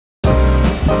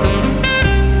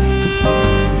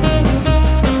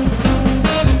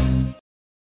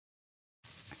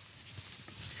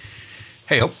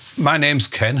Hey up, my name's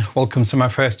Ken, welcome to my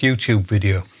first YouTube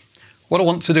video. What I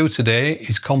want to do today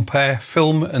is compare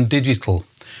film and digital.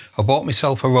 I bought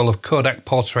myself a roll of Kodak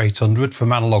Portra 800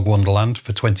 from Analog Wonderland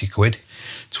for 20 quid,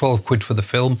 12 quid for the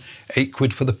film, 8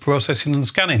 quid for the processing and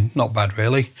scanning, not bad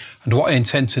really. And what I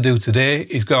intend to do today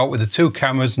is go out with the two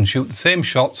cameras and shoot the same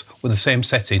shots with the same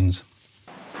settings.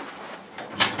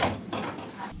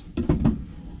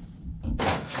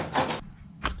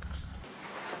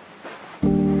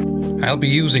 I'll be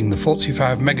using the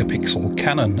 45 megapixel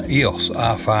Canon EOS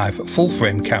R5 full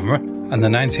frame camera and the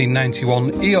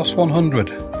 1991 EOS 100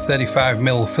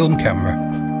 35mm film camera.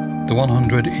 The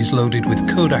 100 is loaded with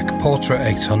Kodak Portra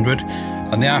 800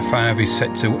 and the R5 is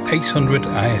set to 800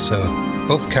 ISO.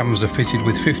 Both cameras are fitted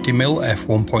with 50mm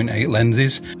f1.8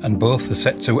 lenses and both are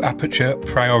set to aperture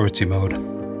priority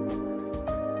mode.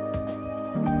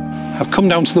 I've come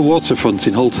down to the waterfront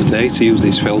in Hull today to use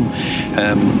this film.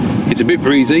 It's a bit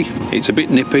breezy, it's a bit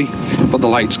nippy, but the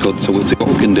light's good, so we'll see what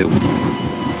we can do.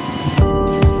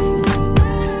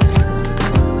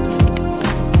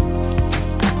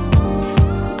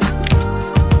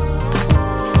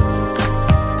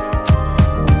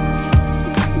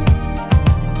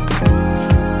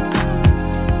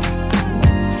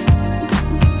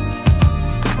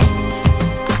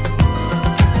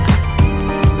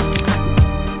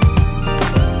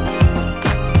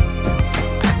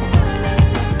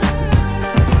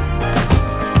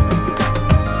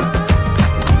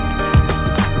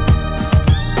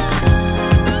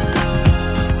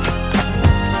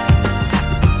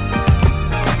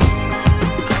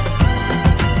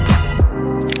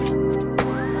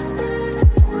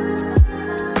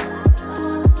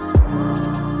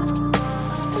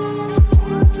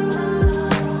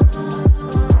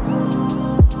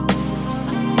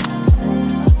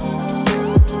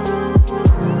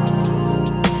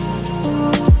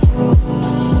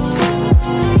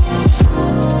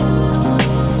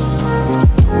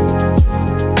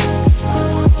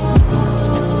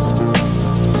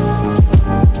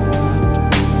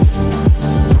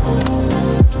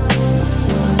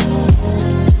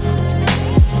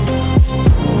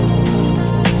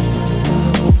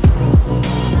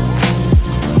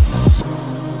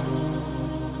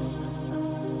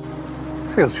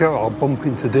 I feel sure I'll bump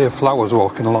into Dave Flowers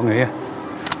walking along here.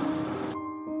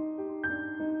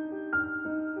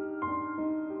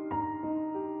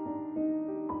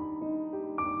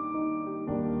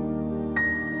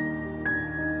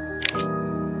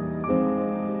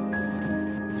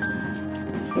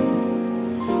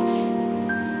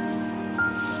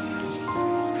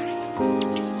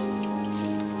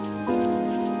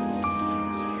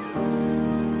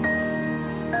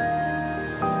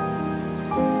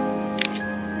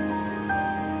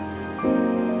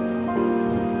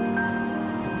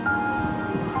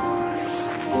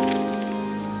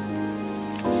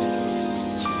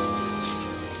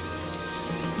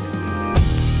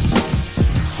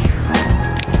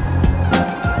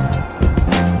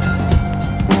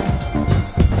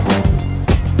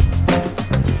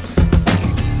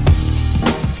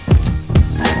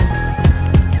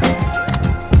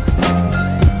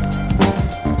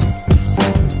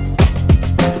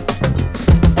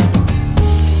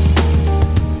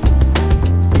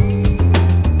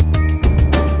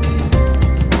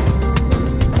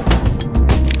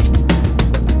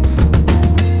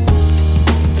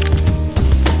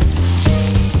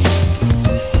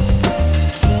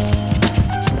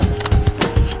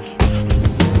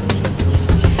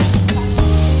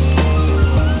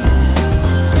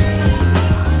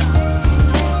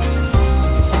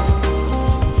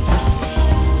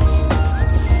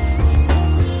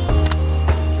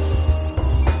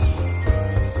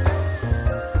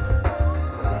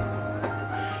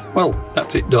 Well,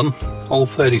 that's it done. All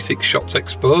 36 shots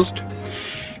exposed.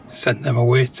 Sent them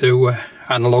away to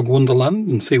Analog Wonderland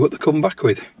and see what they come back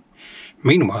with.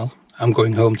 Meanwhile, I'm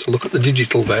going home to look at the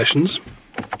digital versions.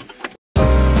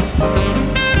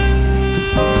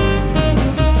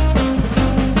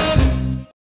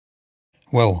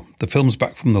 Well, the film's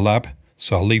back from the lab,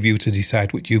 so I'll leave you to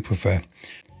decide what you prefer.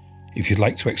 If you'd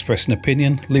like to express an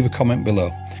opinion, leave a comment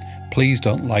below. Please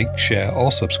don't like, share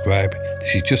or subscribe.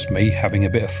 This is just me having a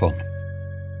bit of fun.